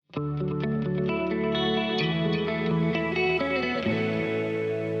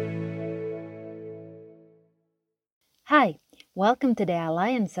Welcome to the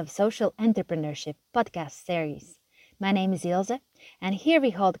Alliance of Social Entrepreneurship podcast series. My name is Ilse, and here we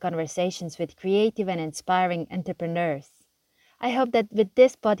hold conversations with creative and inspiring entrepreneurs. I hope that with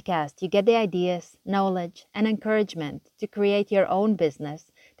this podcast, you get the ideas, knowledge, and encouragement to create your own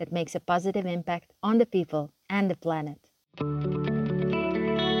business that makes a positive impact on the people and the planet.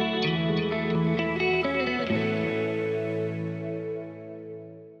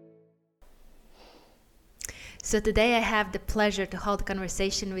 So today I have the pleasure to hold a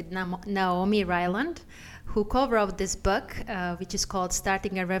conversation with Naomi Ryland, who co-wrote this book, which is called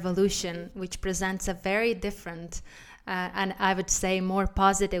Starting a Revolution, which presents a very different and I would say more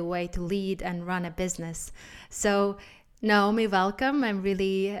positive way to lead and run a business. So Naomi, welcome. I'm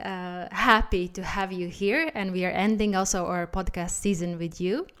really happy to have you here, and we are ending also our podcast season with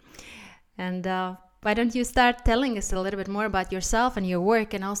you. And why don't you start telling us a little bit more about yourself and your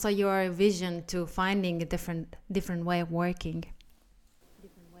work, and also your vision to finding a different way of working?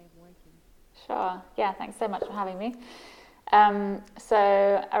 Sure. Yeah, thanks so much for having me.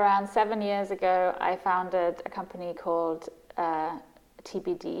 So around 7 years ago, I founded a company called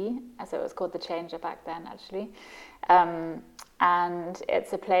TBD, as it was called The Changer back then, actually. And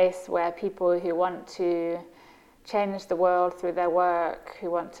it's a place where people who want to change the world through their work, who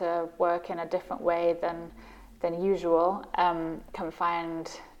want to work in a different way than usual, can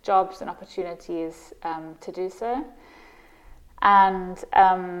find jobs and opportunities to do so. And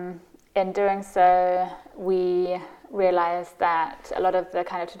in doing so, we realized that a lot of the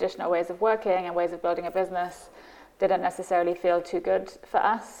kind of traditional ways of working and ways of building a business didn't necessarily feel too good for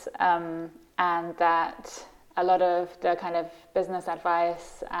us, and that a lot of the kind of business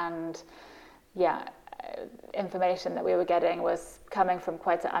advice and information that we were getting was coming from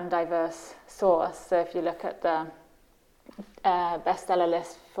quite an undiverse source. So if you look at the bestseller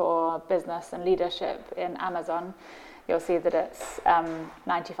list for business and leadership in Amazon, you'll see that it's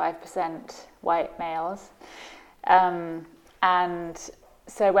 95% white males. And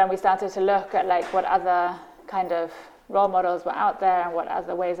so when we started to look at like what other kind of role models were out there and what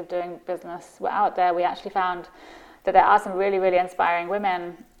other ways of doing business were out there, we actually found that there are some really, really inspiring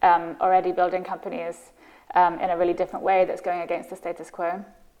women already building companies in a really different way that's going against the status quo,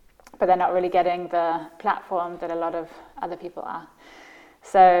 but they're not really getting the platform that a lot of other people are.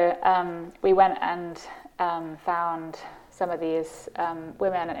 So we went and found some of these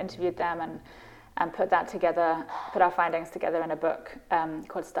women and interviewed them and put our findings together in a book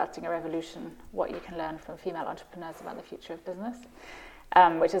called Starting a Revolution, What You Can Learn from Female Entrepreneurs About the Future of Business,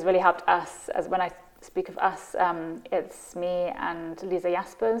 which has really helped us. As when I speak of us, it's me and Lisa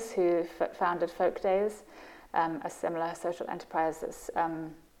Jaspers, who founded Folk Days, a similar social enterprise that's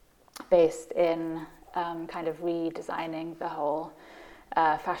based in kind of redesigning the whole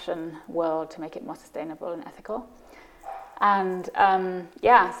fashion world to make it more sustainable and ethical. And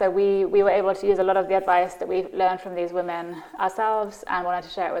so we were able to use a lot of the advice that we learned from these women ourselves and wanted to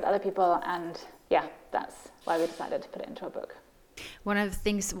share it with other people. And that's why we decided to put it into a book. One of the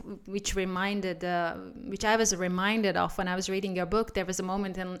things which I was reminded of when I was reading your book, there was a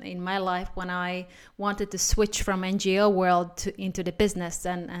moment in my life when I wanted to switch from NGO world into the business,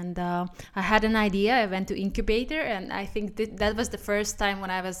 and I had an idea. I went to incubator, and I think that was the first time when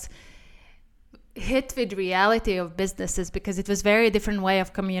I was hit with reality of businesses, because it was very different way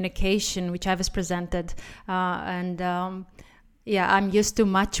of communication which I was presented, I'm used to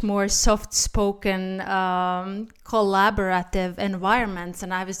much more soft-spoken, collaborative environments,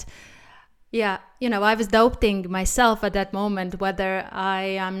 and I was doubting myself at that moment whether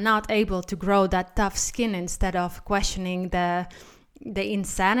I am not able to grow that tough skin instead of questioning the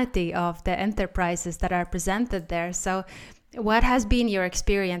insanity of the enterprises that are presented there. So what has been your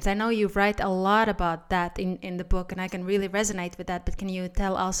experience? I know you write a lot about that in the book, and I can really resonate with that, but can you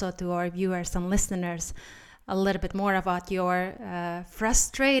tell also to our viewers and listeners a little bit more about your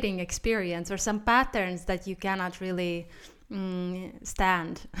frustrating experience or some patterns that you cannot really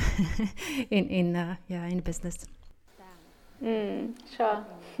stand in business? Sure.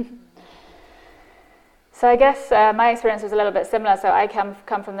 So I guess my experience was a little bit similar. So I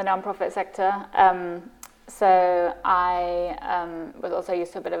come from the nonprofit sector. So I was also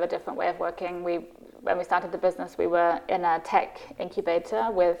used to a bit of a different way of working. When we started the business, we were in a tech incubator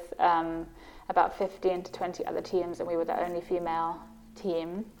with about 15 to 20 other teams, and we were the only female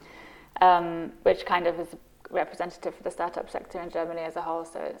team, which kind of is representative for the startup sector in Germany as a whole.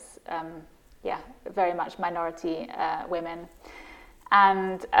 So it's very much minority women.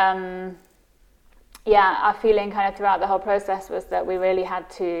 And our feeling kind of throughout the whole process was that we really had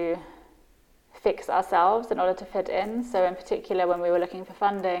to fix ourselves in order to fit in. So in particular, when we were looking for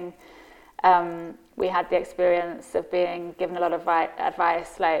funding, we had the experience of being given a lot of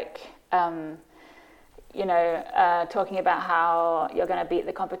advice, like, talking about how you're going to beat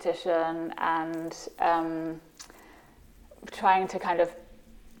the competition and trying to kind of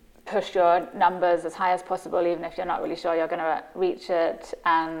push your numbers as high as possible, even if you're not really sure you're going to reach it,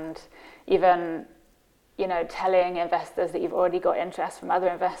 and even, telling investors that you've already got interest from other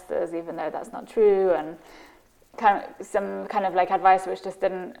investors, even though that's not true, and some kind of like advice which just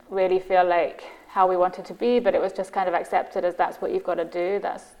didn't really feel like how we wanted to be, but it was just kind of accepted as that's what you've got to do,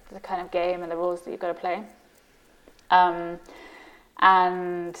 that's the kind of game and the rules that you've got to play. And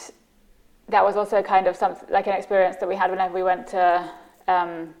that was also kind of like an experience that we had whenever we went to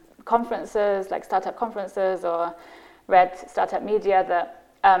conferences, like startup conferences, or read startup media, that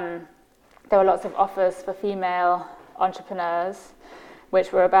there were lots of offers for female entrepreneurs,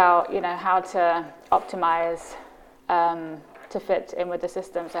 which were about, how to optimize to fit in with the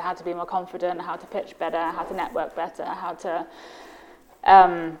system. So how to be more confident, how to pitch better, how to network better, how to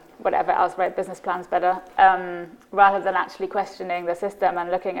whatever else, write business plans better, rather than actually questioning the system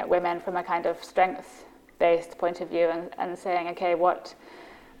and looking at women from a kind of strength-based point of view and saying, okay, what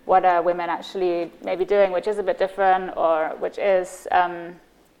are women actually maybe doing which is a bit different, or which is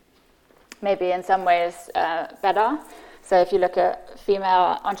maybe in some ways better. So if you look at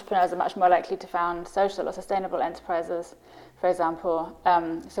female entrepreneurs are much more likely to found social or sustainable enterprises, for example.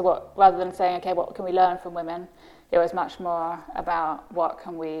 Rather than saying, okay, what can we learn from women, it was much more about what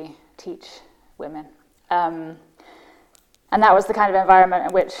can we teach women. And that was the kind of environment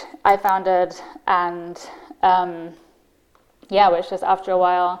in which I founded, and which just after a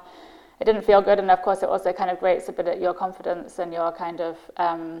while, it didn't feel good, and of course it also kind of grates a bit at your confidence and your kind of,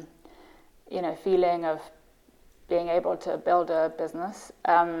 feeling of being able to build a business.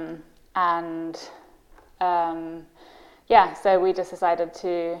 So we just decided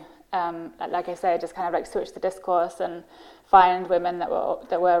to, like I say, just kind of like switch the discourse and find women that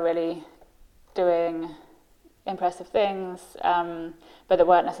were really doing impressive things, but that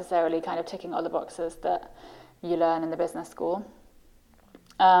weren't necessarily kind of ticking all the boxes that you learn in the business school.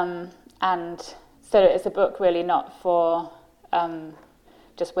 And so it's a book really not for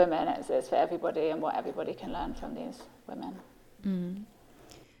just women, it's for everybody and what everybody can learn from these women. Mm.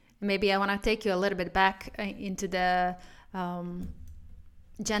 Maybe I want to take you a little bit back into the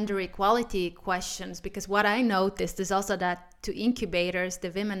gender equality questions, because what I noticed is also that to incubators, the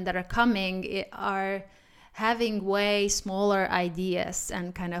women that are coming are having way smaller ideas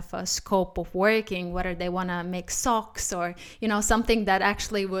and kind of a scope of working, whether they want to make socks or, something that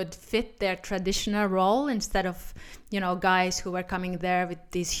actually would fit their traditional role, instead of, guys who were coming there with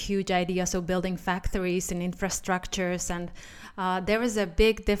these huge ideas of building factories and infrastructures. And there is a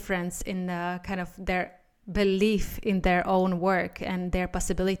big difference in kind of their belief in their own work and their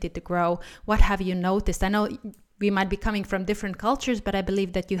possibility to grow. What have you noticed? I know we might be coming from different cultures, but I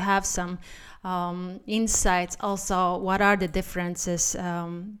believe that you have some insights also. What are the differences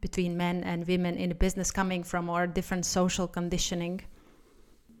between men and women in the business coming from our different social conditioning?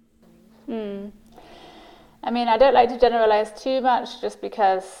 I mean, I don't like to generalize too much, just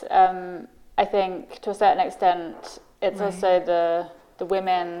because I think to a certain extent it's right. Also the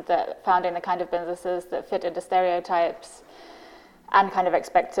women that founding the kind of businesses that fit into stereotypes and kind of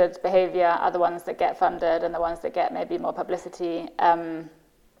expected behavior are the ones that get funded and the ones that get maybe more publicity,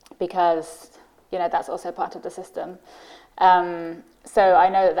 because that's also part of the system. So I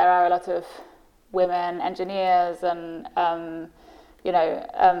know that there are a lot of women engineers and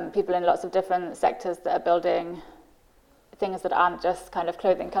people in lots of different sectors that are building things that aren't just kind of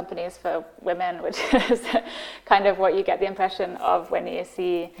clothing companies for women, which is kind of what you get the impression of when you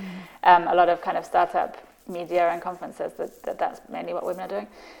see a lot of kind of startup media and conferences, that's mainly what women are doing.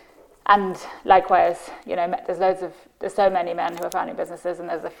 And likewise, there's so many men who are founding businesses, and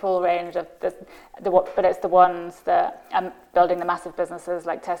there's a full range of but it's the ones that are building the massive businesses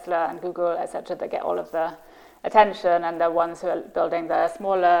like Tesla and Google, etc., that get all of the attention, and the ones who are building the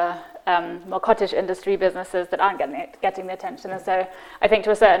smaller, more cottage industry businesses that aren't getting the attention. And so I think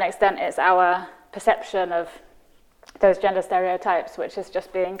to a certain extent it's our perception of those gender stereotypes which is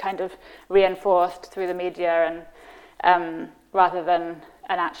just being kind of reinforced through the media, and rather than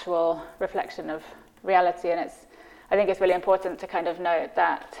an actual reflection of reality. And I think it's really important to kind of note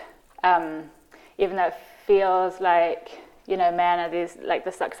that even though it feels like men are these like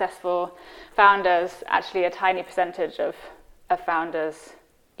the successful founders, actually a tiny percentage of founders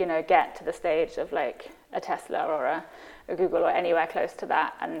get to the stage of like a Tesla or a Google or anywhere close to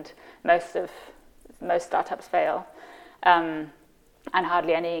that, and most startups fail, and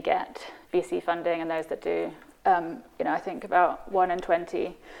hardly any get VC funding, and those that do, I think about 1 in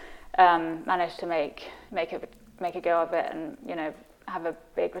 20 manage to make a go of it and, you know, have a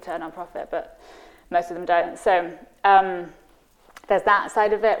big return on profit, but most of them don't. So there's that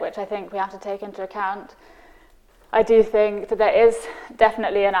side of it, which I think we have to take into account. I do think that there is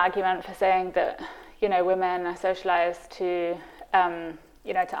definitely an argument for saying that, you know, women are socialized to,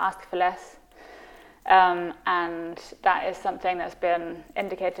 you know, to ask for less. And that is something that's been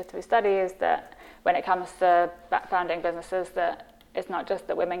indicated through studies, that when it comes to founding businesses, that it's not just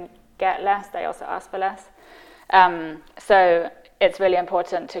that women get less, they also ask for less. So it's really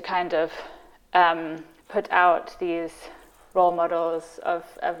important to kind of put out these role models of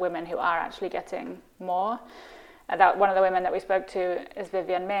women who are actually getting more. That one of the women that we spoke to is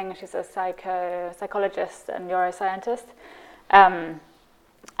Vivian Ming. She's a psychologist and neuroscientist.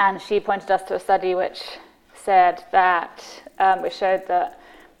 And she pointed us to a study which said that, which showed that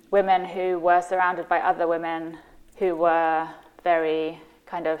women who were surrounded by other women who were very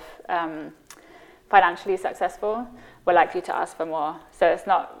kind of financially successful were likely to ask for more. So it's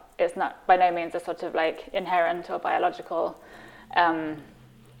not by no means a sort of like inherent or biological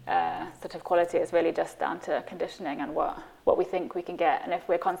sort of quality. It's really just down to conditioning and what we think we can get. And if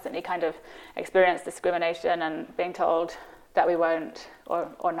we're constantly kind of experience discrimination and being told that we won't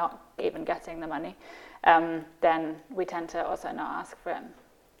or not even getting the money, then we tend to also not ask for it.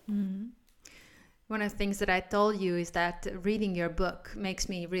 Mm-hmm. One of the things that I told you is that reading your book makes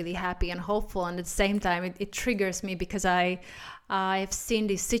me really happy and hopeful, and at the same time it triggers me because I've seen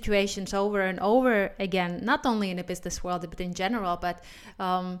these situations over and over again, not only in the business world but in general. But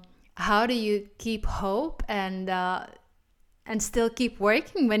how do you keep hope and still keep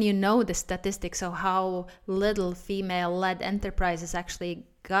working when you know the statistics of how little female-led enterprises actually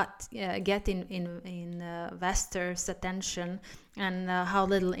get in investors' attention, and how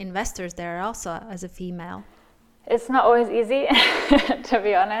little investors there are also as a female? It's not always easy, to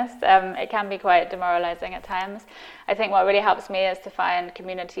be honest. It can be quite demoralizing at times. I think what really helps me is to find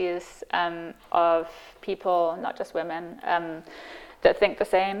communities of people, not just women, that think the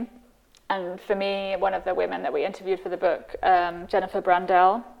same. And for me, one of the women that we interviewed for the book, Jennifer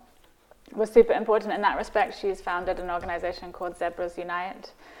Brandel, was super important in that respect. She's founded an organization called Zebras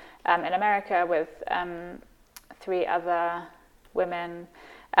Unite in America with 3 other women,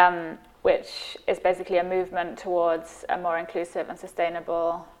 which is basically a movement towards a more inclusive and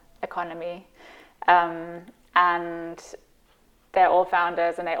sustainable economy. And they're all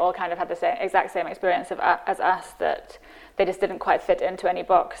founders, and they all kind of had the exact same experience as us, that they just didn't quite fit into any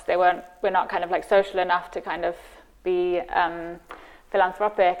box. We're not kind of like social enough to kind of be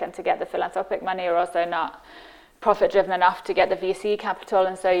philanthropic and to get the philanthropic money, or also not profit driven enough to get the VC capital,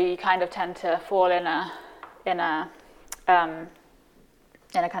 and so you kind of tend to fall in a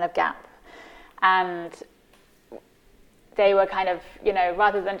kind of gap. And they were kind of, you know,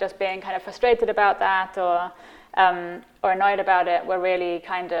 rather than just being kind of frustrated about that or annoyed about it, were really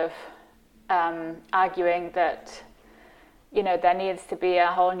kind of arguing that, you know, there needs to be a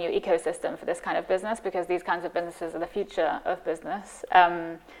whole new ecosystem for this kind of business, because these kinds of businesses are the future of business.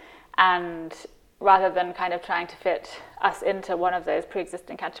 And rather than kind of trying to fit us into one of those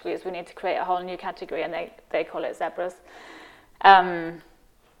pre-existing categories, we need to create a whole new category, and they call it Zebras.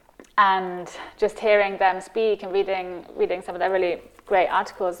 And just hearing them speak and reading some of their really great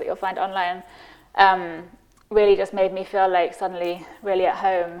articles that you'll find online really just made me feel like suddenly really at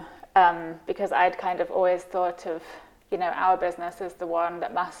home, because I'd kind of always thought of, you know, our business is the one there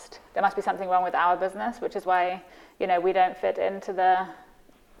must be something wrong with our business, which is why, you know, we don't fit into the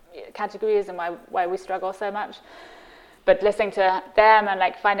categories and why we struggle so much. But listening to them and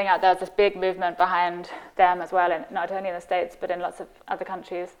like finding out there was this big movement behind them as well, and not only in the States but in lots of other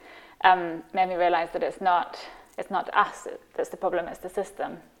countries, made me realize that it's not us that's the problem, it's the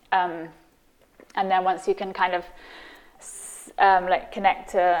system. And then once you can kind of like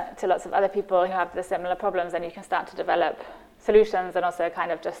connect to lots of other people who have the similar problems, then you can start to develop solutions and also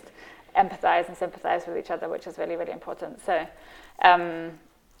kind of just empathize and sympathize with each other, which is really, really important. So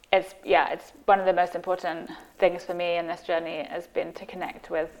it's one of the most important things for me in this journey has been to connect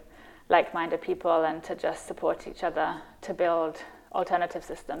with like-minded people and to just support each other to build alternative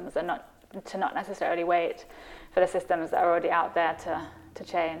systems, and not necessarily wait for the systems that are already out there to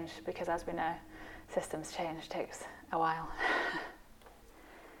change, because as we know, systems change takes a while.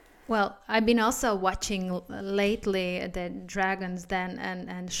 Well, I've been also watching lately the Dragon's Den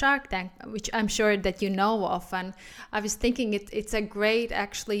and Shark Tank, which I'm sure that you know of, and I was thinking it's a great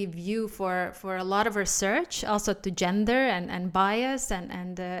actually view for a lot of research, also to gender and bias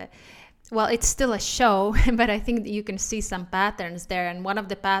and well, it's still a show, but I think that you can see some patterns there, and one of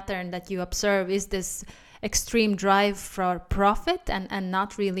the patterns that you observe is this extreme drive for profit and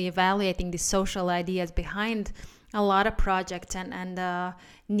not really evaluating the social ideas behind a lot of projects and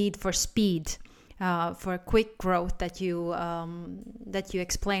need for speed, for quick growth that you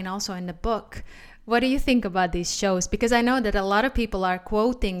explain also in the book. What do you think about these shows? Because I know that a lot of people are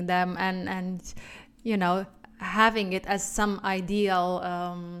quoting them and having it as some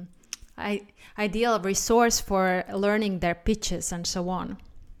ideal resource for learning their pitches and so on.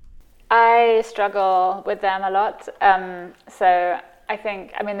 I struggle with them a lot. So I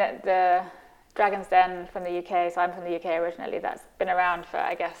think, the Dragon's Den from the UK, so I'm from the UK originally, that's been around for,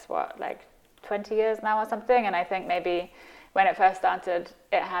 20 years now or something. And I think maybe when it first started,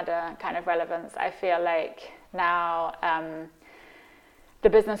 it had a kind of relevance. I feel like now the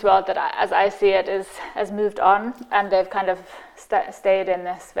business world, as I see it, has moved on, and they've kind of stayed in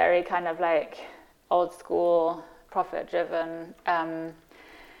this very kind of old school, profit-driven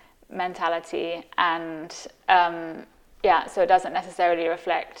mentality, and so it doesn't necessarily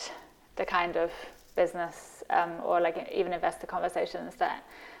reflect the kind of business or even investor conversations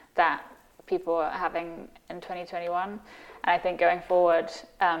that people are having in 2021. And I think going forward,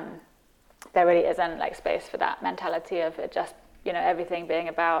 there really isn't space for that mentality of it just everything being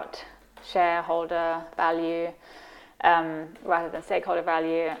about shareholder value rather than stakeholder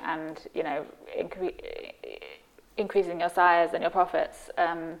value, and increasing your size and your profits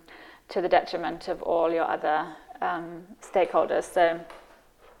to the detriment of all your other stakeholders. So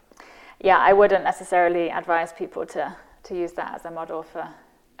I wouldn't necessarily advise people to use that as a model for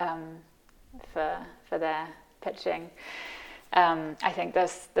their pitching. I think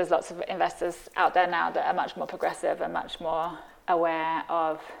there's lots of investors out there now that are much more progressive and much more aware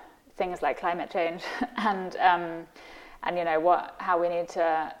of things like climate change and how we need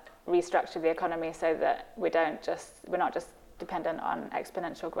to restructure the economy so that we're not just dependent on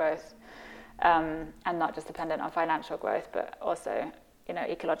exponential growth and not just dependent on financial growth, but also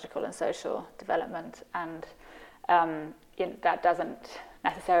ecological and social development. And that doesn't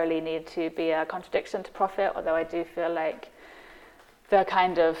necessarily need to be a contradiction to profit, although I do feel like the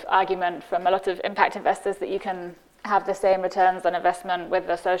kind of argument from a lot of impact investors that you can have the same returns on investment with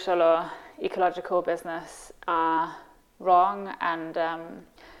a social or ecological business are wrong and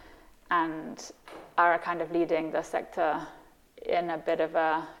are kind of leading the sector in a bit of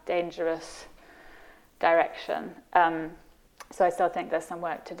a dangerous direction. So I still think there's some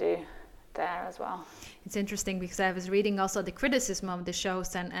work to do there as well. It's interesting because I was reading also the criticism of the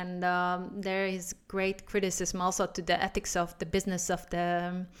shows, and there is great criticism also to the ethics of the business of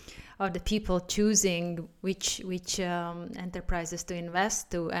the people choosing which enterprises to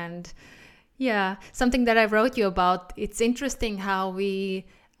invest to. And something that I wrote you about, it's interesting how we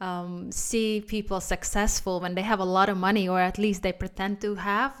see people successful when they have a lot of money, or at least they pretend to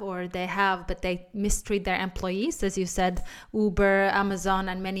have, or they have, but they mistreat their employees. As you said, Uber, Amazon,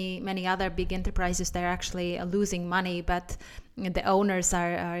 and many other big enterprises, they're actually losing money, but the owners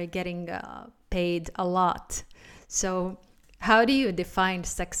are getting paid a lot. So how do you define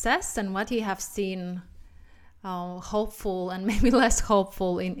success, and what you have seen hopeful and maybe less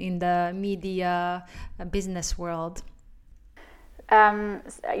hopeful in the media business world?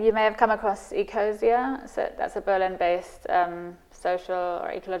 You may have come across Ecosia. So that's a Berlin-based social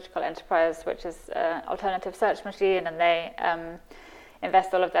or ecological enterprise, which is an alternative search machine, and they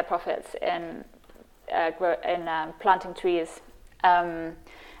invest all of their profits in planting trees. And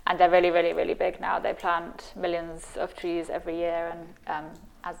they're really, really, really big now. They plant millions of trees every year, and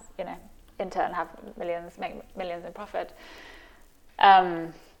as you know, in turn have make millions in profit.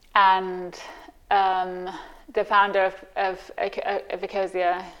 The founder of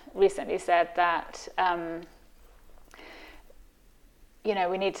Ecosia recently said that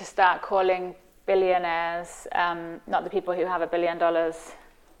we need to start calling billionaires not the people who have $1 billion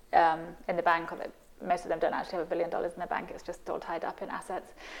in the bank, or that most of them don't actually have $1 billion in the bank. It's just all tied up in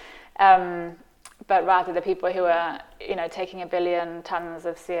assets, but rather the people who are taking 1 billion tons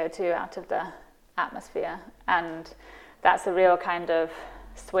of CO2 out of the atmosphere. And that's a real kind of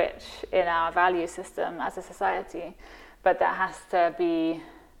switch in our value system as a society, but that has to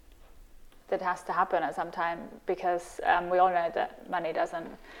happen at some time, because we all know that money doesn't,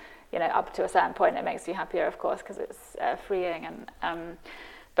 up to a certain point it makes you happier, of course, because it's freeing, and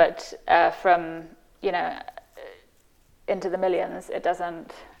but from into the millions, it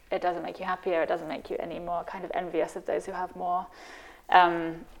doesn't make you happier. It doesn't make you any more kind of envious of those who have more,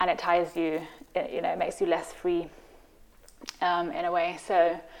 and it ties you, it makes you less free. In a way.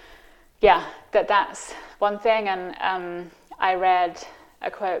 So that's one thing. And I read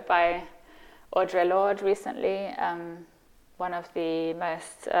a quote by Audre Lorde recently, one of the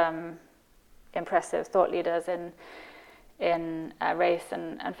most impressive thought leaders in race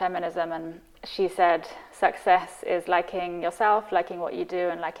and feminism, and she said success is liking yourself, liking what you do,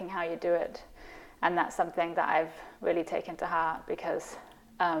 and liking how you do it. And that's something that I've really taken to heart, because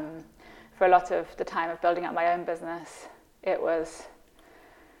for a lot of the time of building up my own business, it was,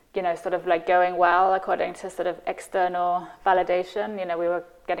 sort of like going well according to sort of external validation. We were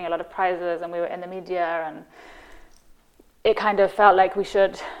getting a lot of prizes and we were in the media, and it kind of felt like we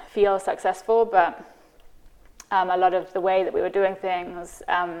should feel successful, but a lot of the way that we were doing things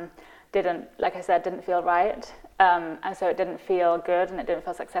didn't feel right. And so it didn't feel good and it didn't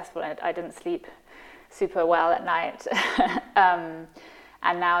feel successful, and I didn't sleep super well at night.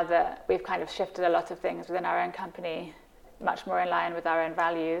 And now that we've kind of shifted a lot of things within our own company, much more in line with our own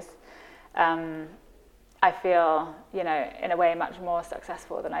values, I feel, in a way much more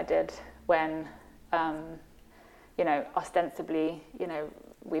successful than I did when, ostensibly,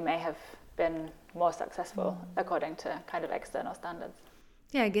 we may have been more successful according to kind of external standards.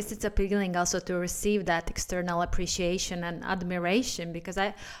 Yeah, I guess it's appealing also to receive that external appreciation and admiration, because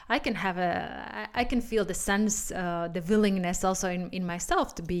I can feel the sense, the willingness also in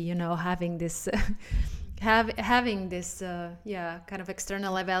myself to be, having this having this kind of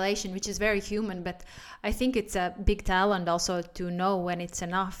external evaluation, which is very human, but I think it's a big talent also to know when it's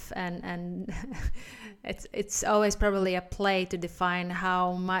enough, and it's always probably a play to define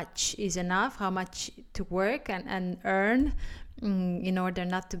how much is enough, how much to work and earn, in order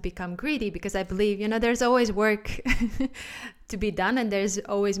not to become greedy, because I believe, there's always work to be done and there's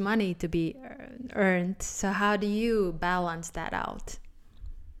always money to be earned. So how do you balance that out?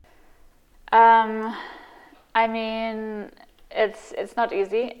 I mean, it's not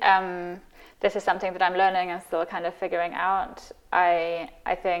easy. This is something that I'm learning and still kind of figuring out. I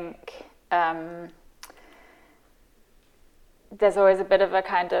think there's always a bit of a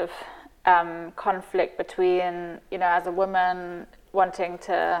kind of conflict between, as a woman wanting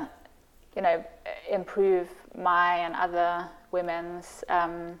to, improve my and other women's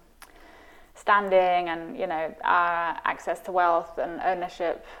standing and, our access to wealth and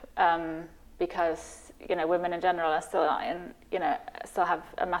ownership, because, women in general are still still have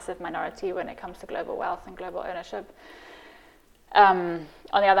a massive minority when it comes to global wealth and global ownership. On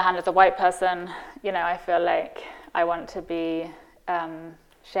the other hand, as a white person, I feel like I want to be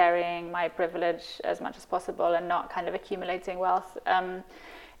sharing my privilege as much as possible and not kind of accumulating wealth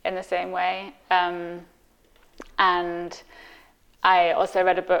in the same way. And I also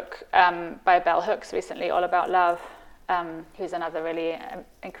read a book by Bell Hooks recently, All About Love, who's another really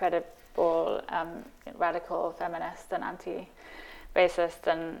incredible radical feminist and anti-racist.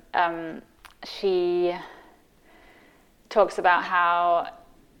 And she talks about how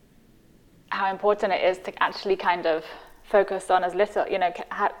important it is to actually kind of focus on as little,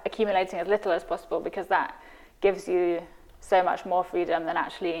 accumulating as little as possible, because that gives you so much more freedom than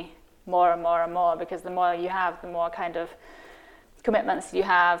actually more and more and more, because the more you have, the more kind of commitments you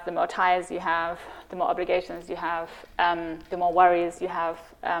have, the more ties you have, the more obligations you have, the more worries you have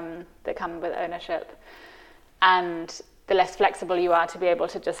that come with ownership, and the less flexible you are to be able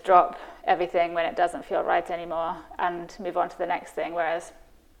to just drop everything when it doesn't feel right anymore and move on to the next thing. Whereas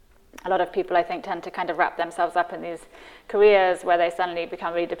a lot of people, I think, tend to kind of wrap themselves up in these careers where they suddenly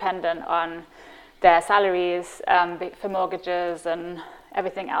become really dependent on their salaries for mortgages and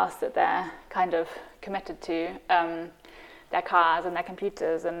everything else that they're kind of committed to, their cars and their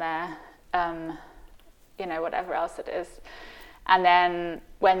computers and their, whatever else it is. And then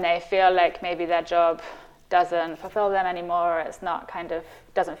when they feel like maybe their job doesn't fulfill them anymore, it's not kind of,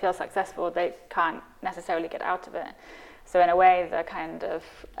 doesn't feel successful, they can't necessarily get out of it. So in a way, the kind of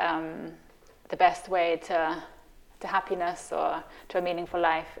the best way to happiness or to a meaningful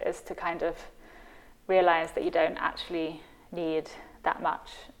life is to kind of realize that you don't actually need that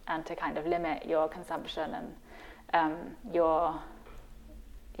much, and to kind of limit your consumption and you're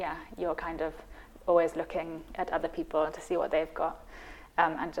kind of always looking at other people to see what they've got,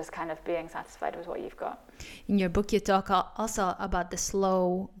 and just kind of being satisfied with what you've got. In your book, you talk also about the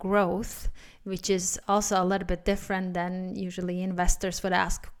slow growth, which is also a little bit different than usually investors would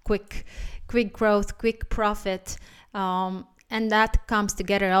ask. Quick growth, quick profit. And that comes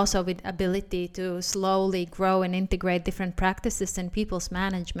together also with ability to slowly grow and integrate different practices in people's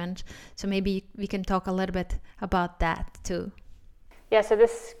management. So maybe we can talk a little bit about that too. Yeah, so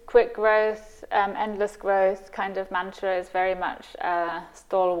this quick growth, endless growth kind of mantra is very much a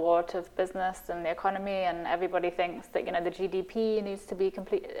stalwart of business and the economy, and everybody thinks that, the GDP needs to be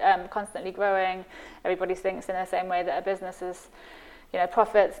constantly growing. Everybody thinks in the same way that a business is,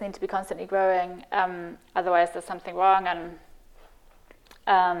 profits need to be constantly growing, otherwise there's something wrong.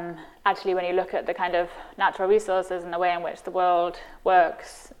 actually when you look at the kind of natural resources and the way in which the world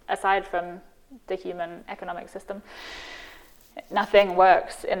works, aside from the human economic system, nothing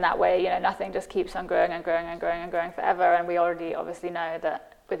works in that way. Nothing just keeps on growing and growing and growing and growing forever. And we already obviously know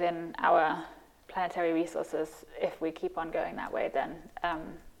that within our planetary resources, if we keep on going that way, then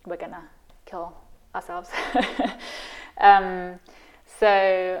we're gonna kill ourselves.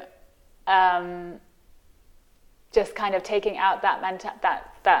 Just kind of taking out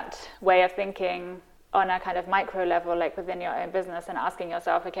that way of thinking on a kind of micro level, like within your own business, and asking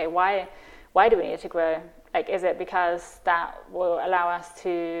yourself, okay, why do we need to grow? Like, is it because that will allow us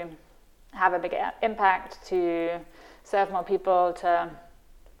to have a bigger impact, to serve more people, to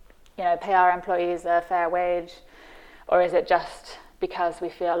pay our employees a fair wage, or is it just because we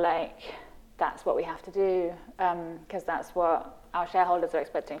feel like that's what we have to do, because that's what our shareholders are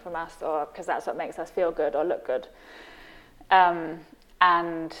expecting from us, or because that's what makes us feel good or look good?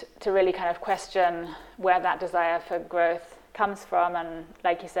 And to really kind of question where that desire for growth comes from, and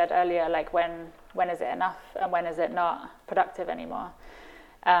like you said earlier, like when is it enough and when is it not productive anymore?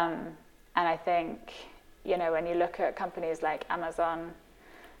 And I think, when you look at companies like Amazon,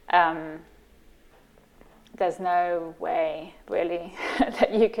 there's no way really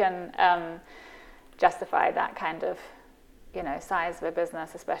that you can justify that kind of size of a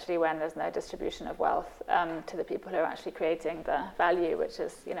business, especially when there's no distribution of wealth to the people who are actually creating the value, which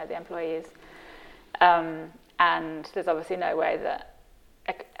is the employees. And there's obviously no way that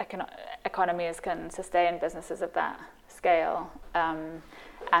economies can sustain businesses of that scale. And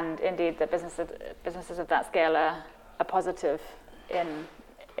indeed, the businesses of that scale are positive in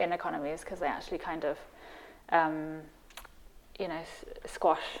economies, because they actually kind of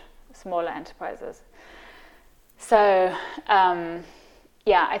squash smaller enterprises. So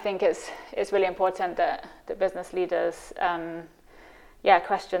I think it's really important that the business leaders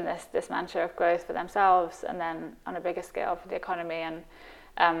question this mantra of growth for themselves, and then on a bigger scale for the economy.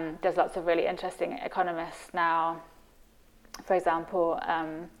 And there's lots of really interesting economists now. For example,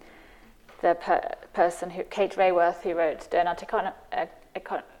 the person Kate Raworth, who wrote Donut Economics,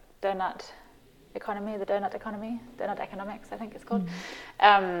 I think it's called.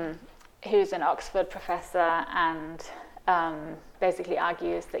 Who's an Oxford professor, and basically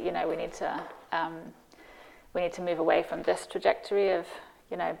argues that we need to move away from this trajectory of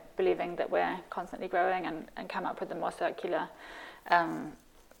believing that we're constantly growing, and come up with a more circular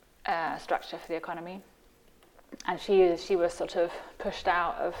structure for the economy. And she was sort of pushed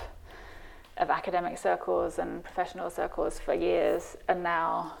out of academic circles and professional circles for years, and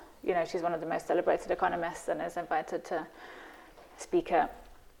now she's one of the most celebrated economists and is invited to speak at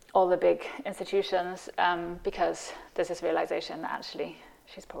all the big institutions, because there's this realization that actually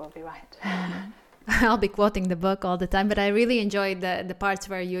she's probably right. I'll be quoting the book all the time, but I really enjoyed the parts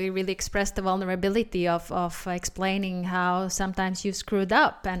where you really expressed the vulnerability of explaining how sometimes you screwed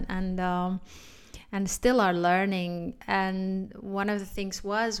up and still are learning. And one of the things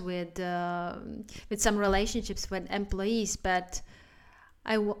was with some relationships with employees, but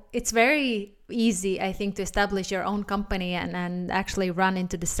it's very easy, I think, to establish your own company and actually run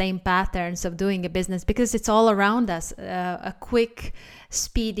into the same patterns of doing a business, because it's all around us, a quick,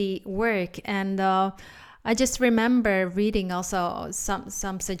 speedy work. And I just remember reading also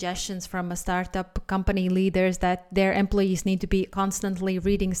some suggestions from a startup company leaders that their employees need to be constantly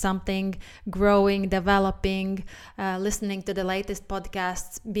reading something, growing, developing, listening to the latest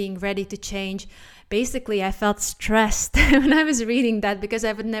podcasts, being ready to change. Basically, I felt stressed when I was reading that, because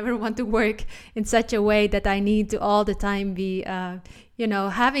I would never want to work in such a way that I need to all the time be,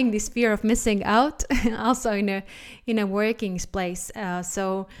 having this fear of missing out, also in a working place.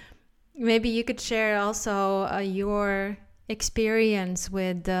 So maybe you could share also your experience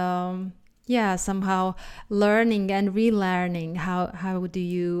with, somehow learning and relearning. How do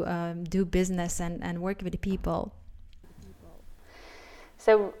you do business and work with people?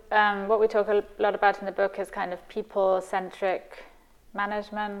 So what we talk a lot about in the book is kind of people-centric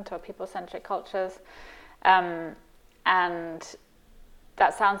management or people-centric cultures. And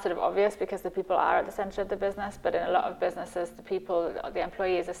that sounds sort of obvious because the people are at the center of the business, but in a lot of businesses, the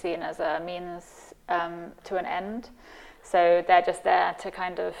employees are seen as a means to an end. So they're just there to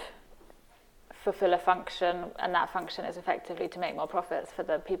kind of fulfill a function, and that function is effectively to make more profits for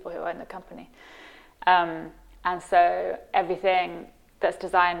the people who own the company. And so everything that's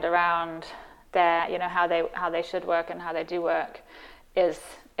designed around their, how they should work and how they do work is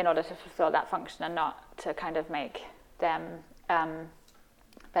in order to fulfill that function, and not to kind of make them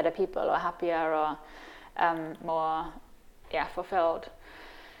better people or happier or more fulfilled.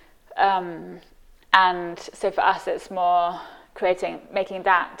 And so for us, it's more making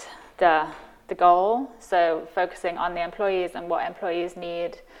that the goal. So focusing on the employees and what employees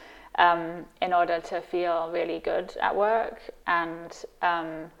need in order to feel really good at work, and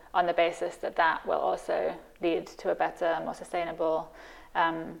on the basis that will also lead to a better, more sustainable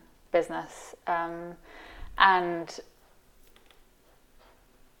business. And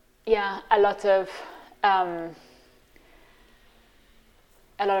yeah, a lot of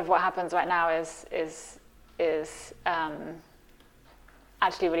what happens right now is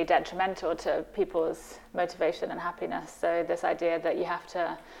actually really detrimental to people's motivation and happiness. So this idea that you have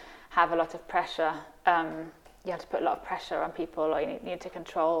to have a lot of pressure, you have to put a lot of pressure on people, or you need to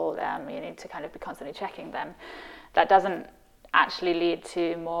control them, you need to kind of be constantly checking them, that doesn't actually lead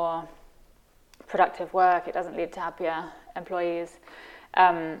to more productive work. It doesn't lead to happier employees.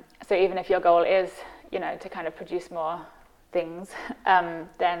 So even if your goal is, to kind of produce more things,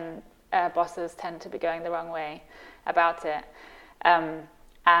 then bosses tend to be going the wrong way about it.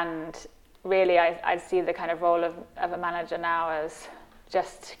 And really, I see the kind of role of a manager now as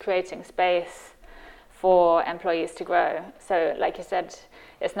just creating space for employees to grow. So like you said,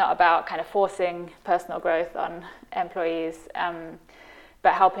 it's not about kind of forcing personal growth on employees,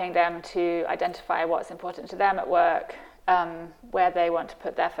 but helping them to identify what's important to them at work, where they want to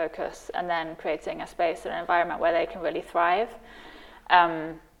put their focus, and then creating a space and an environment where they can really thrive,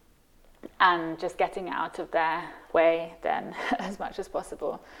 and just getting out of their way then as much as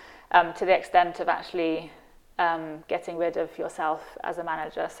possible, to the extent of actually getting rid of yourself as a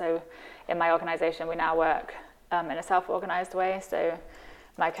manager. So in my organization, we now work in a self-organized way. So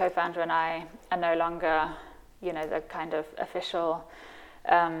my co-founder and I are no longer, the kind of official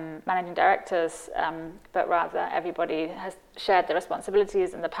managing directors, but rather everybody has shared the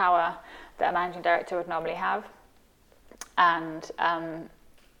responsibilities and the power that a managing director would normally have. And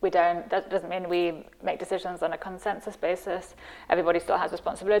that doesn't mean we make decisions on a consensus basis. Everybody still has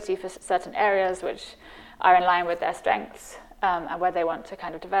responsibility for certain areas which are in line with their strengths, and where they want to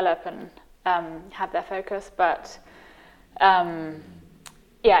kind of develop and have their focus. But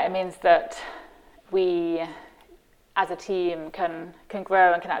it means that we as a team can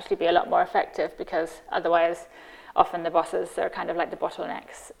grow and can actually be a lot more effective, because otherwise often the bosses are kind of like the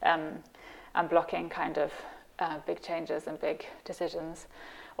bottlenecks, and blocking kind of big changes and big decisions,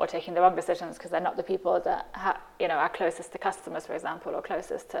 or taking the wrong decisions because they're not the people that are closest to customers, for example, or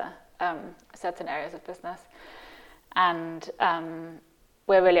closest to certain areas of business. And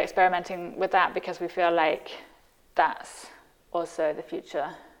we're really experimenting with that, because we feel like that's also the future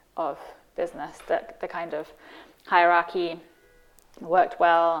of business, that the kind of hierarchy worked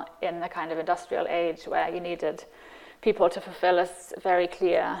well in the kind of industrial age where you needed people to fulfill a very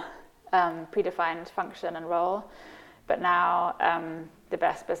clear predefined function and role. But now the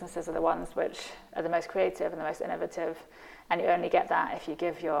best businesses are the ones which are the most creative and the most innovative, and you only get that if you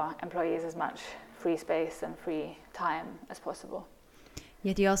give your employees as much free space and free time as possible.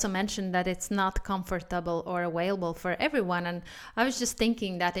 Yet you also mentioned that it's not comfortable or available for everyone. And I was just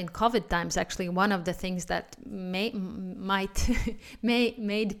thinking that in COVID times, actually, one of the things that might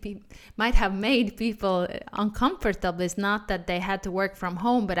have made people uncomfortable is not that they had to work from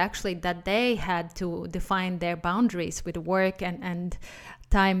home, but actually that they had to define their boundaries with work and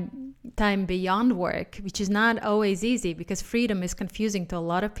time beyond work, which is not always easy, because freedom is confusing to a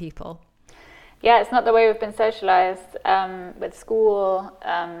lot of people. Yeah, it's not the way we've been socialized with school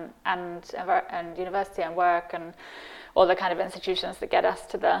and university and work and all the kind of institutions that get us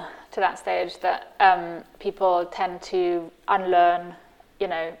to that stage, that people tend to unlearn,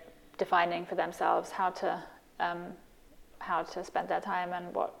 defining for themselves how to spend their time,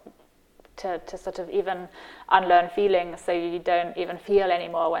 and what to sort of even unlearn feelings, so you don't even feel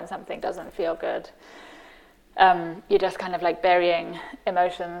anymore when something doesn't feel good. You're just kind of like burying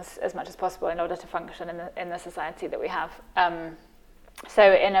emotions as much as possible in order to function in the society that we have.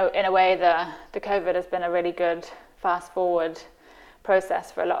 So in a way, the COVID has been a really good fast forward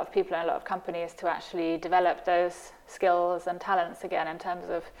process for a lot of people and a lot of companies to actually develop those skills and talents again, in terms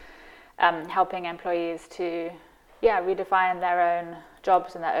of helping employees to redefine their own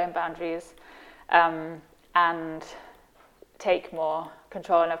jobs and their own boundaries, and take more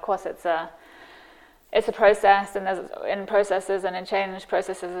control. And of course, it's a process, and in processes and in change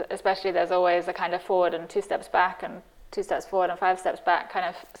processes especially, there's always a kind of forward and 2 steps back and 2 steps forward and 5 steps back kind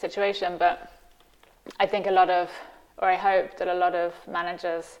of situation. But I think I hope that a lot of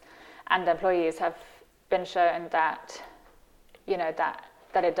managers and employees have been shown that,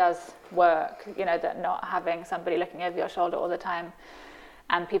 that it does work, that not having somebody looking over your shoulder all the time,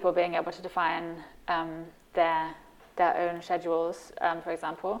 and people being able to define their own schedules, for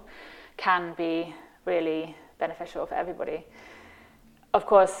example, can be really beneficial for everybody. Of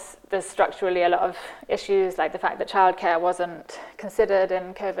course, there's structurally a lot of issues, like the fact that childcare wasn't considered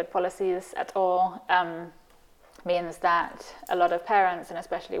in COVID policies at all, means that a lot of parents, and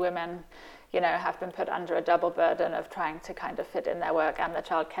especially women, have been put under a double burden of trying to kind of fit in their work and their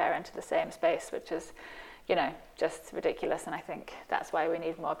childcare into the same space, which is, just ridiculous. And I think that's why we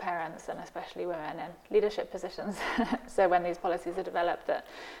need more parents, and especially women in leadership positions. So when these policies are developed, that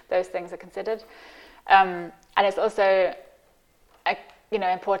those things are considered. And it's also,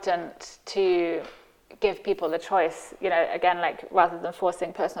 important to give people the choice, again, like rather than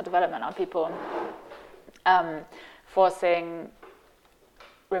forcing personal development on people, forcing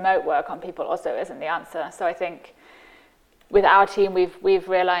remote work on people also isn't the answer. So I think with our team, we've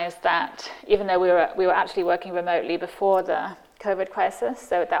realized that even though we were actually working remotely before the COVID crisis,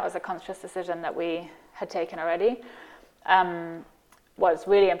 so that was a conscious decision that we had taken already. What's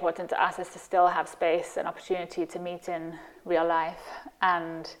really important to us is to still have space and opportunity to meet in real life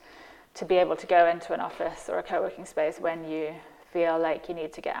and to be able to go into an office or a co-working space when you feel like you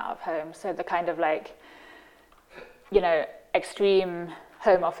need to get out of home. So the kind of extreme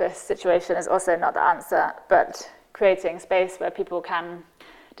home office situation is also not the answer, but creating space where people can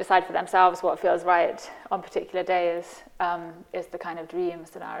decide for themselves what feels right on particular days is the kind of dream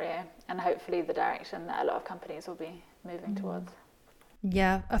scenario, and hopefully the direction that a lot of companies will be moving towards.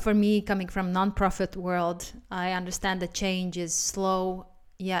 Yeah, for me, coming from nonprofit world, I understand the change is slow,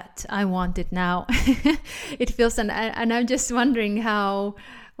 yet I want it now. It feels, and I'm just wondering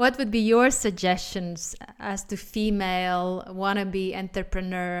what would be your suggestions as to female wannabe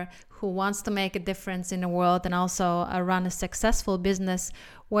entrepreneur who wants to make a difference in the world and also run a successful business,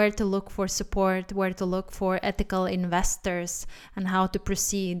 where to look for support, where to look for ethical investors, and how to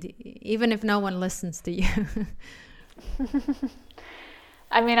proceed, even if no one listens to you?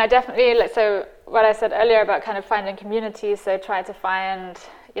 I mean, I definitely, so what I said earlier about kind of finding communities, so try to find,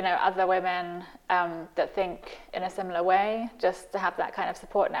 other women that think in a similar way, just to have that kind of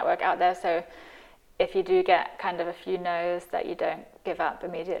support network out there. So if you do get kind of a few no's, that you don't give up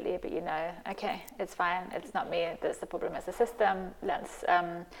immediately, but okay, it's fine, it's not me that's the problem, it's the system. Let's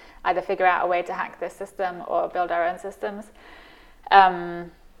either figure out a way to hack this system or build our own systems.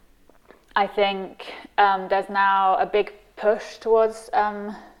 I think there's now a big push towards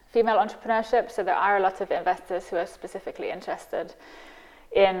female entrepreneurship, so there are a lot of investors who are specifically interested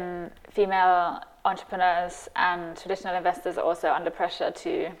in female entrepreneurs, and traditional investors are also under pressure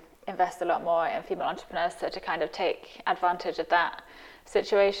to invest a lot more in female entrepreneurs, so to kind of take advantage of that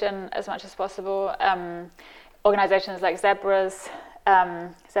situation as much as possible. Organizations like Zebras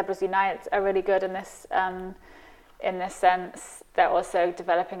Unite are really good in this sense. They're also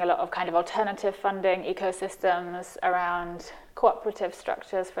developing a lot of kind of alternative funding ecosystems around cooperative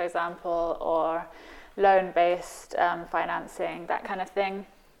structures, for example, or loan-based financing, that kind of thing.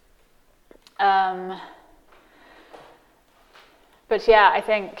 But yeah, I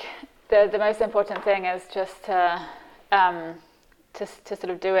think the most important thing is just to sort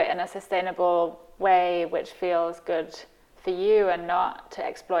of do it in a sustainable way, which feels good for you, and not to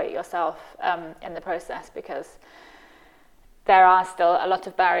exploit yourself in the process, because there are still a lot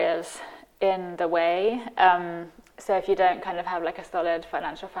of barriers in the way. So if you don't kind of have like a solid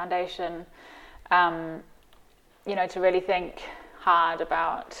financial foundation, to really think hard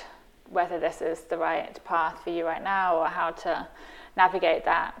about whether this is the right path for you right now, or how to navigate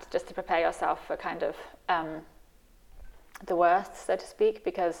that, just to prepare yourself for kind of the worst, so to speak,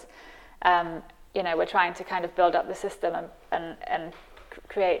 because we're trying to kind of build up the system and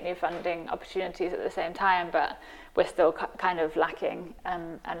create new funding opportunities at the same time, but we're still kind of lacking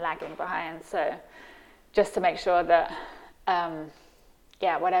and lagging behind. So just to make sure that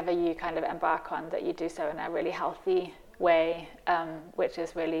whatever you kind of embark on, that you do so in a really healthy way, which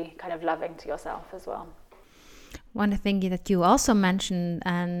is really kind of loving to yourself as well. One thing that you also mentioned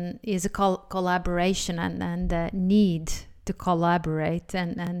is a collaboration and the need to collaborate,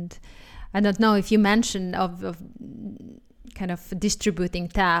 and I don't know if you mentioned of kind of distributing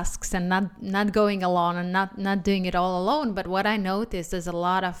tasks and not going alone and not doing it all alone. But what I noticed is a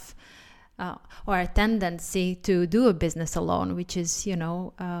lot of or a tendency to do a business alone, which is,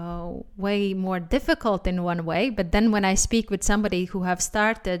 way more difficult in one way. But then when I speak with somebody who have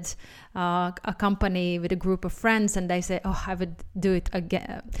started a company with a group of friends, and they say, oh, I would do it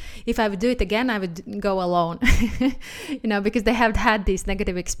again. If I would do it again, I would go alone, because they have had these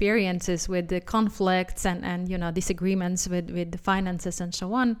negative experiences with the conflicts and disagreements with the finances and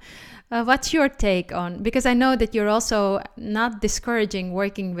so on. What's your take on, because I know that you're also not discouraging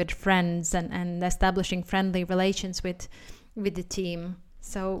working with friends and establishing friendly relations with the team.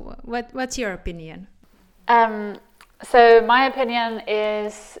 So what's your opinion? So my opinion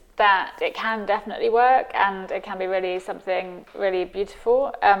is that it can definitely work, and it can be really something really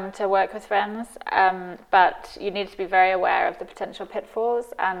beautiful to work with friends, but you need to be very aware of the potential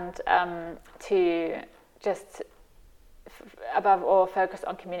pitfalls, and to just above all focus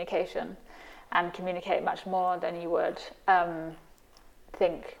on communication, and communicate much more than you would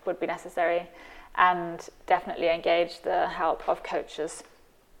think would be necessary, and definitely engage the help of coaches.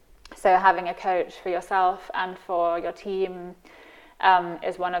 So having a coach for yourself and for your team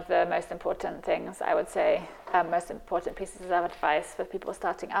is one of the most important things, I would say, most important pieces of advice for people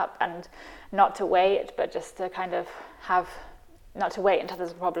starting up, and not to wait, but just to kind of have, not to wait until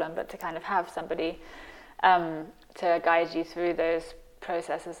there's a problem, but to kind of have somebody to guide you through those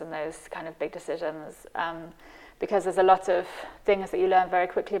processes and those kind of big decisions, because there's a lot of things that you learn very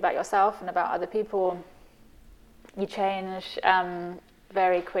quickly about yourself and about other people. You change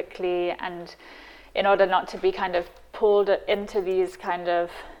very quickly, and in order not to be kind of pulled into these kind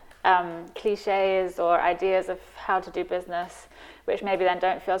of cliches or ideas of how to do business, which maybe then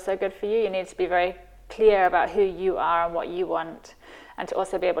don't feel so good for you, you need to be very clear about who you are and what you want, and to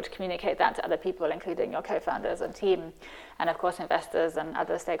also be able to communicate that to other people, including your co-founders and team, and of course investors and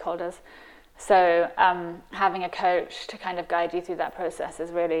other stakeholders. So having a coach to kind of guide you through that process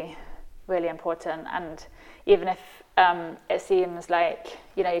is really, really important. And even if it seems like,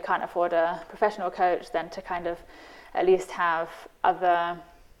 you know, you can't afford a professional coach, then to kind of at least have other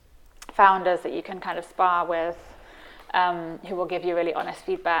founders that you can kind of spar with, who will give you really honest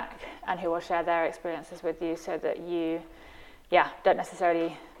feedback and who will share their experiences with you, so that you don't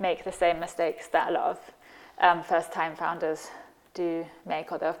necessarily make the same mistakes that a lot of first-time founders do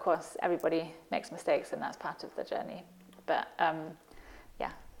make, although of course everybody makes mistakes and that's part of the journey. But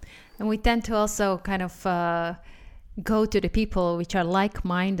and we tend to also kind of go to the people which are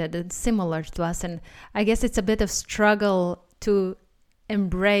like-minded and similar to us, and I guess it's a bit of struggle to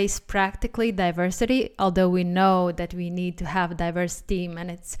embrace practically diversity, although we know that we need to have a diverse team, and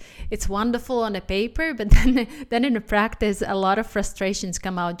it's wonderful on the paper, but then in the practice a lot of frustrations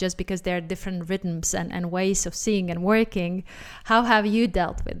come out just because there are different rhythms and ways of seeing and working. How have you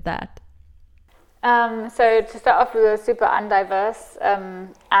dealt with that? So to start off, we were super undiverse,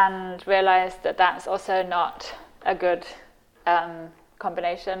 and realized that that's also not a good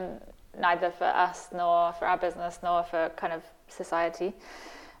combination, neither for us nor for our business nor for kind of society.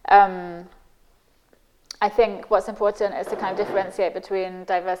 I think what's important is to kind of differentiate between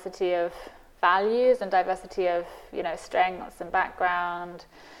diversity of values and diversity of, you know, strengths and background.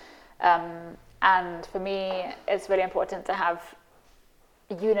 And for me, it's really important to have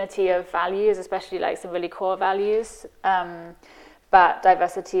unity of values, especially like some really core values, but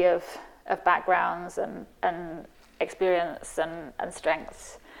diversity of backgrounds and experience and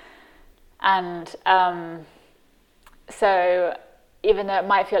strengths. And so even though it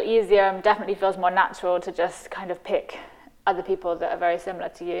might feel easier, it definitely feels more natural to just kind of pick other people that are very similar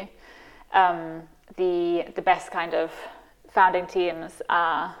to you. The best kind of founding teams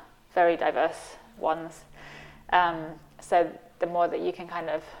are very diverse ones. So the more that you can kind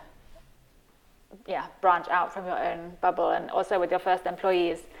of branch out from your own bubble, and also with your first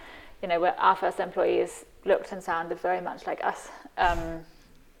employees, you know, our first employees looked and sounded very much like us.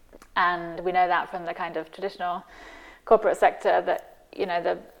 And we know that from the kind of traditional corporate sector that, you know,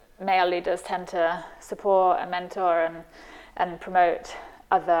 the male leaders tend to support and mentor and promote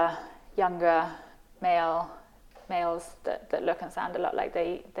other younger males that look and sound a lot like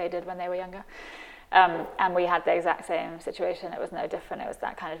they did when they were younger. And we had the exact same situation. It was no different. It was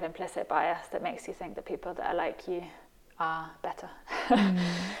that kind of implicit bias that makes you think that people that are like you are better.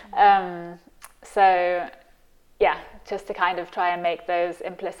 So just to kind of try and make those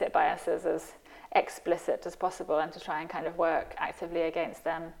implicit biases as explicit as possible, and to try and kind of work actively against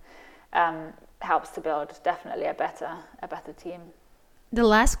them, helps to build definitely a better team. The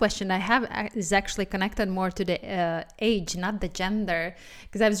last question I have is actually connected more to the age, not the gender,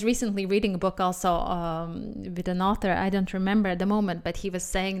 because I was recently reading a book also with an author, I don't remember at the moment, but he was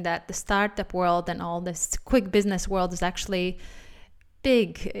saying that the startup world and all this quick business world is actually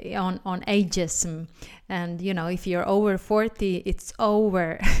big on ageism. And, you know, if you're over 40, it's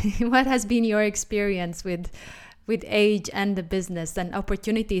over. What has been your experience with age and the business and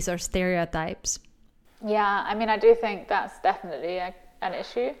opportunities or stereotypes? Yeah, I mean, I do think that's definitely an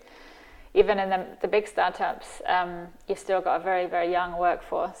issue. Even in the big startups, you've still got a very, very young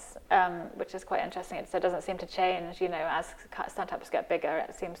workforce, which is quite interesting. So it doesn't seem to change, you know, as startups get bigger,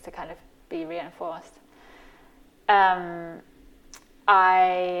 it seems to kind of be reinforced.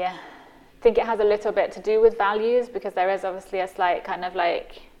 I think it has a little bit to do with values, because there is obviously a slight kind of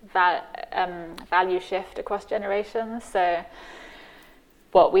like value shift across generations. So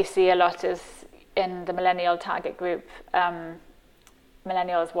what we see a lot is in the millennial target group,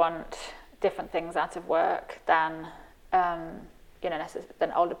 millennials want different things out of work than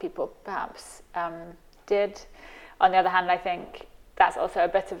than older people perhaps did. On the other hand, I think that's also a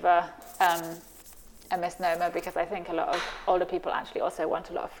bit of a misnomer, because I think a lot of older people actually also want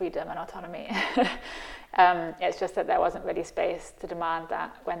a lot of freedom and autonomy. It's just that there wasn't really space to demand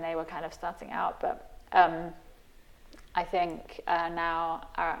that when they were kind of starting out. But I think now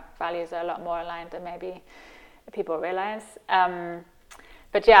our values are a lot more aligned than maybe people realize.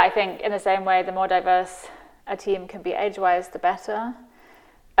 But yeah, I think in the same way, the more diverse a team can be age-wise, the better.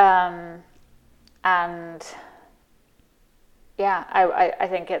 And yeah, I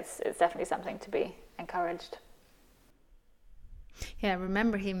think it's definitely something to be encouraged. Yeah, I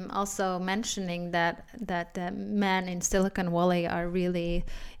remember him also mentioning that the men in Silicon Valley are really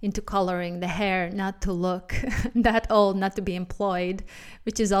into coloring the hair, not to look that old, not to be employed,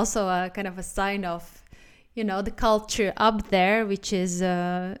 which is also a kind of a sign of, the culture up there, which is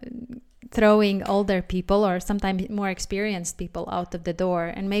throwing older people or sometimes more experienced people out of the door.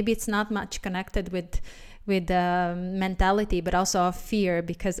 And maybe it's not much connected with mentality, but also of fear,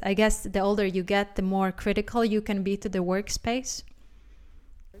 because I guess the older you get, the more critical you can be to the workspace.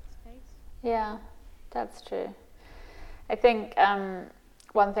 Yeah, that's true. I think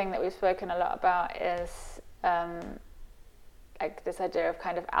one thing that we've spoken a lot about is like this idea of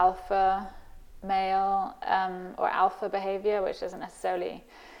kind of alpha male or alpha behavior, which isn't necessarily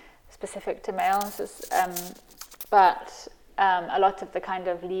specific to males, but a lot of the kind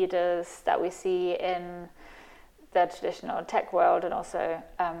of leaders that we see in the traditional tech world and also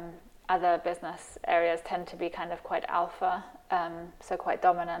other business areas tend to be kind of quite alpha, so quite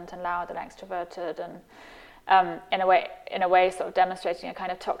dominant and loud and extroverted, and in a way sort of demonstrating a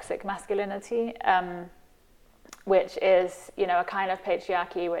kind of toxic masculinity, which is a kind of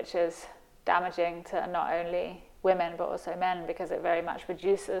patriarchy which is damaging to not only women but also men, because it very much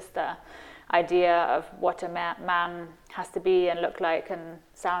reduces the idea of what a man has to be and look like and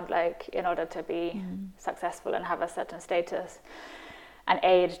sound like in order to be successful and have a certain status, and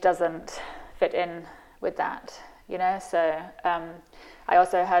age doesn't fit in with that, so I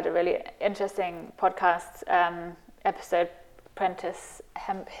also heard a really interesting podcast episode, Prentice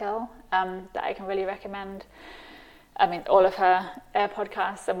Hemphill, that I can really recommend. I mean, all of her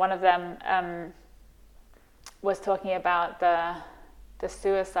podcasts, and one of them was talking about the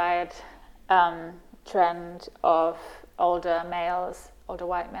suicide trend of older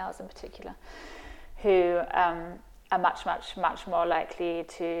white males in particular, who are much more likely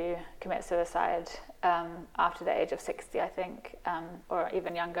to commit suicide after the age of 60, I think, or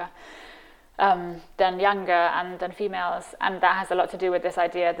even younger, than females. And that has a lot to do with this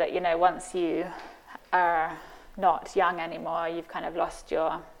idea that, once you are not young anymore, you've kind of lost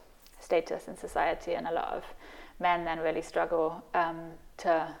your status in society, and a lot of men then really struggle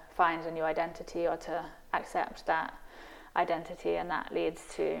to find a new identity or to accept that identity, and that leads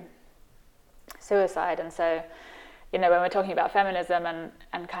to suicide. And so, when we're talking about feminism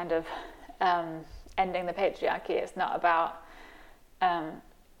and kind of ending the patriarchy, it's not about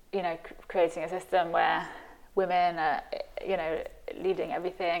creating a system where women are leading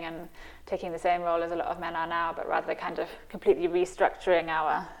everything and taking the same role as a lot of men are now, but rather kind of completely restructuring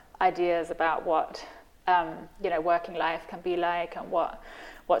our ideas about what working life can be like, and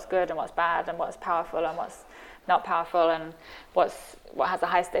what's good and what's bad, and what's powerful and what's not powerful, and what has a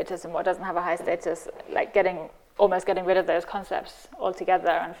high status and what doesn't have a high status, like almost getting rid of those concepts altogether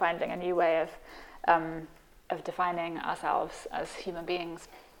and finding a new way of defining ourselves as human beings,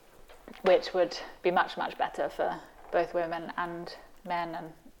 which would be much better for both women and men and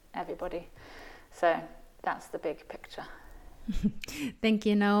everybody. So that's the big picture. Thank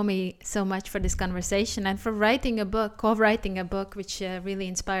you, Naomi, so much for this conversation and for co-writing a book, which really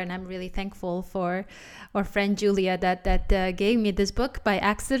inspired. And I'm really thankful for our friend Julia that gave me this book by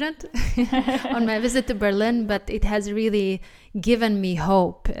accident on my visit to Berlin. But it has really given me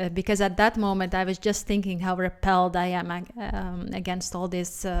hope, because at that moment I was just thinking how repelled I am against all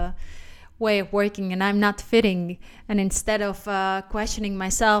this way of working, and I'm not fitting. And instead of questioning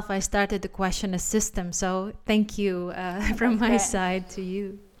myself, I started to question the system. So thank you from my side to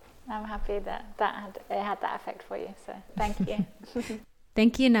you. I'm happy that it had that effect for you. So thank you.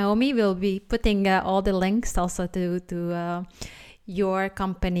 Thank you, Naomi. We'll be putting all the links also to your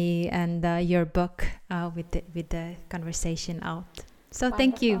company and your book with the conversation out. So Wonderful.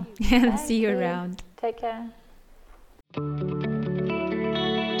 Thank you, and see you around. Take care.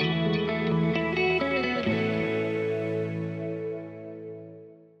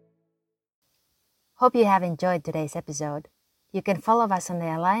 Hope you have enjoyed today's episode. You can follow us on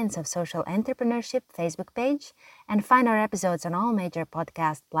the Alliance of Social Entrepreneurship Facebook page and find our episodes on all major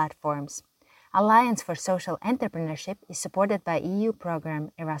podcast platforms. Alliance for Social Entrepreneurship is supported by EU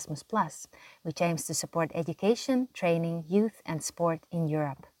program Erasmus+, which aims to support education, training, youth and sport in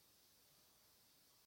Europe.